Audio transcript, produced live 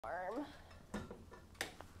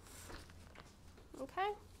okay?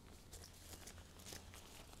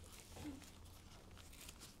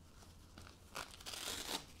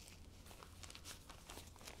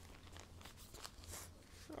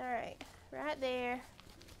 All right, right there.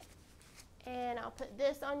 And I'll put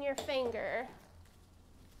this on your finger.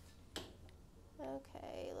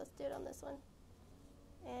 Okay, let's do it on this one.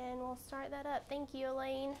 And we'll start that up. Thank you,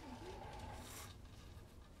 Elaine.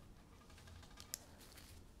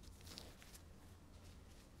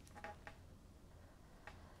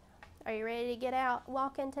 Are you ready to get out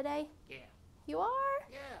walking today? Yeah. You are?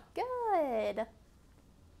 Yeah. Good.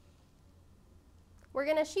 We're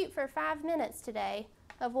going to shoot for 5 minutes today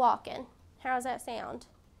of walking. How's that sound?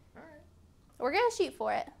 All right. We're going to shoot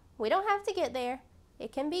for it. We don't have to get there.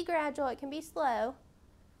 It can be gradual. It can be slow.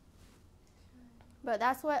 But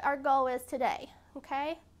that's what our goal is today,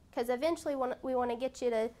 okay? Because eventually we want to get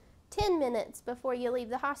you to 10 minutes before you leave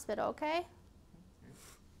the hospital, okay?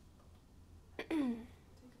 Take a while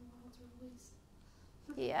to release.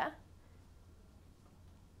 Yeah.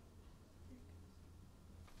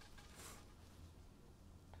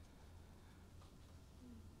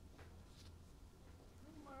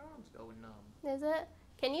 My arm's going numb. Is it?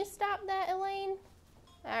 Can you stop that, Elaine?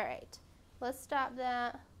 All right. Let's stop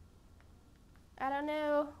that. I don't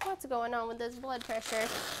know what's going on with this blood pressure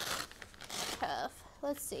cuff.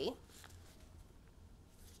 Let's see.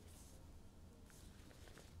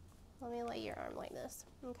 Let me lay your arm like this,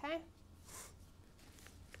 okay?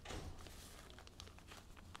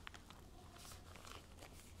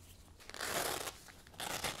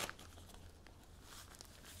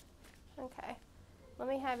 Okay. Let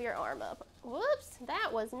me have your arm up. Whoops, that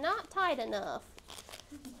was not tight enough.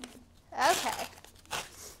 Okay.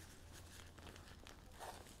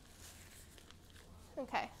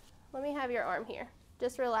 Okay, let me have your arm here.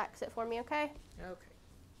 Just relax it for me, okay? Okay.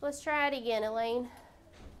 Let's try it again, Elaine.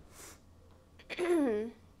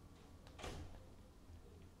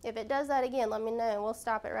 If it does that again, let me know and we'll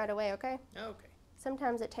stop it right away, okay? Okay.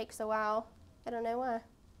 Sometimes it takes a while. I don't know why.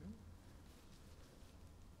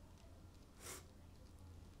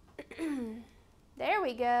 There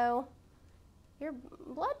we go. Your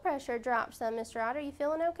blood pressure dropped some, Mr. Otter. You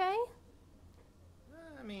feeling okay?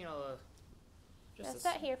 I mean, That's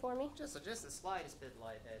that here for me. Just the slightest bit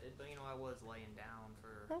lightheaded, but you know I was laying down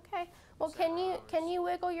for. Okay. Well, several can hours. you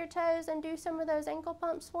wiggle your toes and do some of those ankle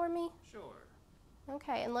pumps for me? Sure.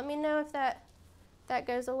 Okay, and let me know if that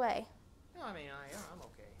goes away. No, I mean I'm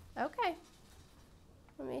okay. Okay.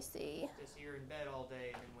 Let me see. Just you're in bed all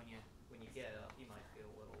day, and then when you get up, you might feel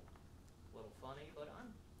a little funny, but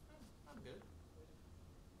I'm good.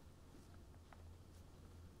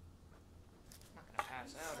 I'm not gonna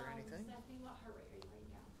pass out or anything. Stephanie, what heart rate are you laying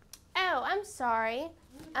down? Oh, I'm sorry.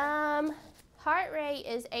 Heart rate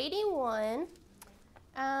is 81.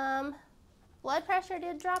 Blood pressure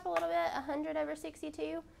did drop a little bit,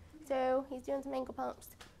 100/62. So he's doing some ankle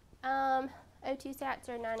pumps. O2 sats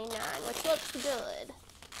are 99, which looks good.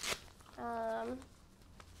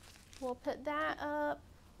 We'll put that up,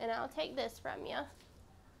 and I'll take this from you.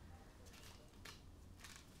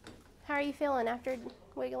 How are you feeling after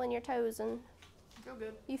wiggling your toes? And Feel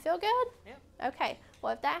good. you feel good? Yeah. Okay.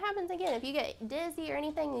 Well, if that happens again, if you get dizzy or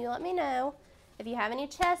anything, you let me know. If you have any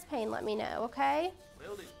chest pain, let me know, okay?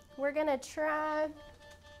 Will do. We're gonna try,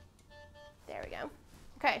 there we go.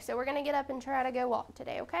 Okay, so we're gonna get up and try to go walk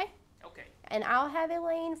today, okay? Okay. And I'll have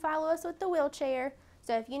Elaine follow us with the wheelchair.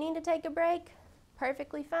 So if you need to take a break,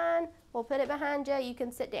 perfectly fine. We'll put it behind you. You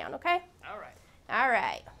can sit down, okay? All right. All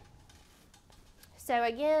right. So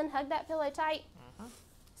again, hug that pillow tight.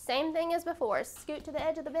 Same thing as before. Scoot to the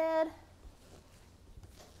edge of the bed.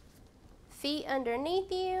 Feet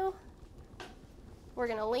underneath you. We're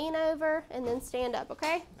gonna lean over and then stand up,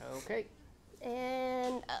 okay? Okay.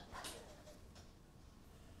 And up.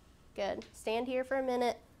 Good. Stand here for a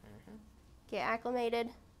minute. Get acclimated.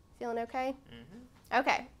 Feeling okay?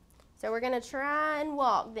 Okay. So we're gonna try and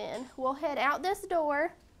walk then. We'll head out this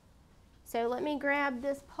door. So let me grab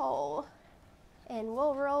this pole and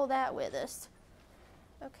we'll roll that with us.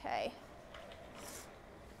 Okay.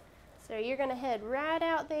 So you're gonna head right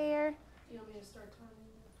out there. Do you want me to start timing?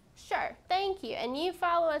 Sure, thank you. And you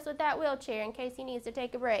follow us with that wheelchair in case he needs to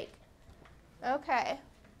take a break. Okay.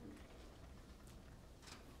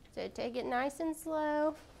 So take it nice and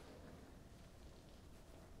slow.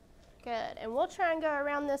 Good. And we'll try and go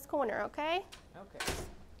around this corner, okay? Okay.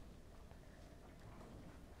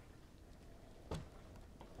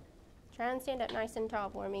 Try and stand up nice and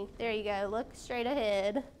tall for me. There you go. Look straight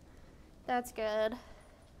ahead. That's good.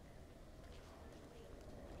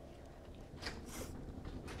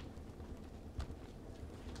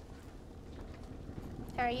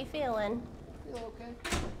 How are you feeling? Feel okay?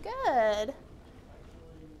 Good. Actually,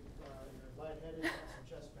 you're lightheaded, got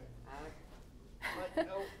some chest pain. But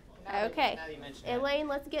no, now Okay. Now that you mention that. Elaine,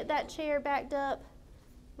 let's get that chair backed up.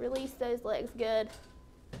 Release those legs. Good.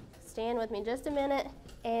 Stand with me just a minute.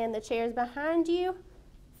 And the chair's behind you.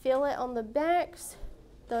 Feel it on the backs.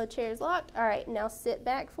 The chair's locked. All right, now sit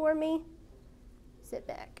back for me. Sit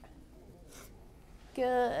back.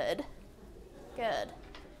 Good. Good.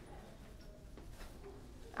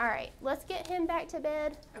 All right, let's get him back to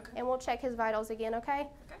bed, Okay. and we'll check his vitals again, okay?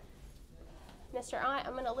 Okay. Mr. I,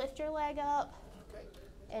 I'm going to lift your leg up Okay.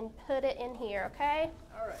 and put it in here, okay?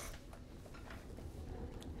 All right.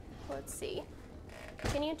 Let's see.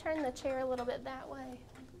 Can you turn the chair a little bit that way?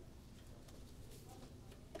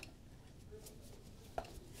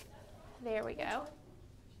 There we go.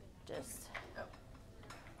 Just,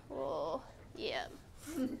 well, yeah.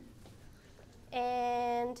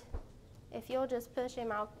 And if you'll just push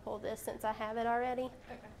him, I'll pull this since I have it already. Okay.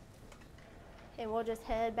 And we'll just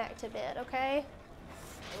head back to bed, okay?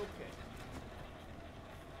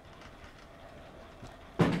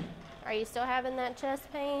 Okay. Are you still having that chest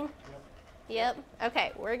pain? Yep. Yep.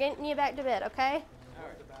 Okay, we're getting you back to bed, okay? All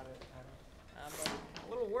right. About it. I'm a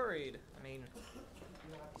little worried. I mean, You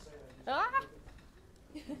don't have to say that.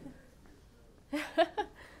 Ah!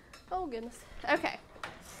 Oh, goodness. Okay.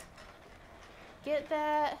 Get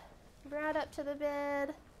that right up to the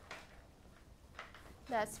bed.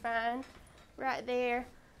 That's fine. Right there.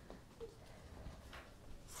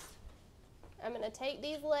 I'm going to take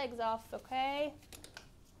these legs off, okay?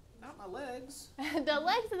 not my legs. The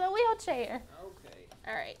legs of the wheelchair. Okay.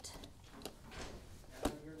 All right.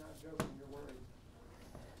 Now you're not joking, you're worried.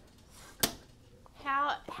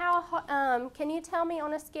 Can you tell me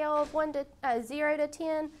on a scale of 0 to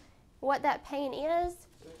 10 what that pain is?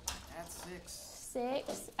 That's 6.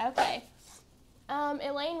 6. Okay.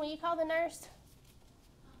 Elaine, will you call the nurse?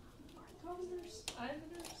 Call the nurse. I'm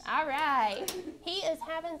the nurse. All right. He is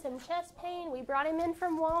having some chest pain. We brought him in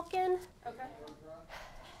from walking. Okay.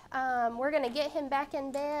 We're going to get him back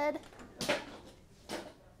in bed.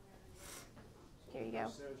 Here you go.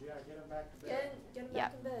 So, yeah, get him back to bed. Get him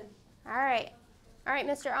Yep. back in bed. All right. All right,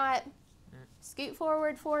 Mr. Ott. Scoot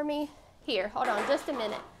forward for me. Here, hold on just a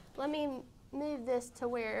minute. Let me move this to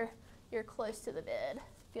where you're close to the bed.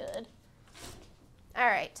 Good. All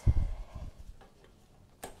right.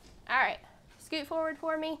 All right. Scoot forward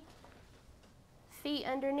for me. Feet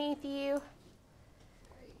underneath you.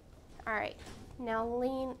 All right. Now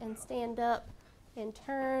lean and stand up and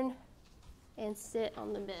turn and sit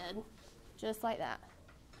on the bed. Just like that.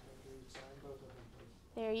 Sign both of them, please.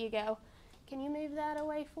 There you go. Can you move that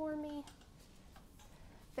away for me?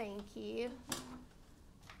 Thank you.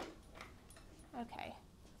 Okay.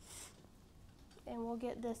 And we'll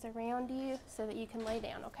get this around you so that you can lay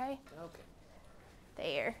down, okay? Okay.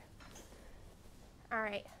 There. All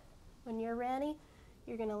right. When you're ready,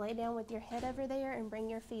 you're going to lay down with your head over there and bring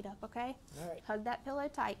your feet up, okay? All right. Hug that pillow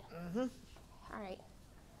tight. Mm-hmm. All right.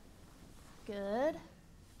 Good.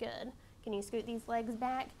 Good. Can you scoot these legs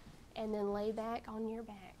back and then lay back on your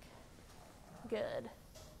back? Good.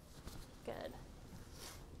 Good.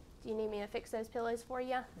 Do you need me to fix those pillows for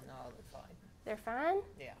you? No, they're fine. They're fine?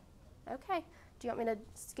 Yeah. Okay. Do you want me to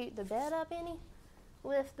scoot the bed up any?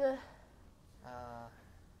 Lift the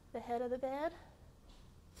head of the bed?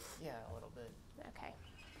 Yeah, a little bit. Okay.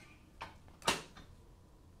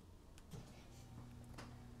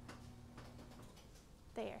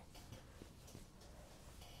 There.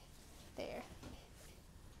 There.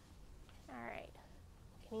 All right.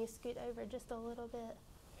 Can you scoot over just a little bit?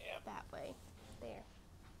 Yeah. That way. There.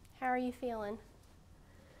 How are you feeling?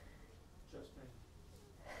 Chest pain.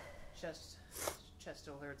 Chest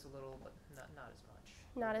still hurts a little, but not as much.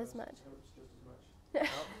 Not as much. Hurts just as much.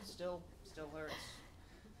 Oh, still hurts.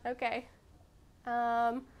 Okay.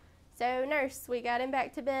 So nurse, we got him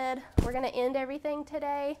back to bed. We're gonna end everything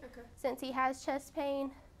today Okay. since he has chest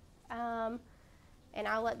pain. And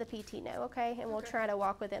I'll let the PT know, okay? And we'll Okay. try to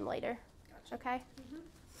walk with him later. Gotcha. Okay?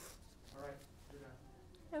 All right, you're done.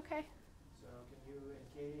 Okay. So can you and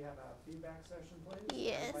Katie have a feedback session, please?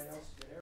 Yes. Everybody else get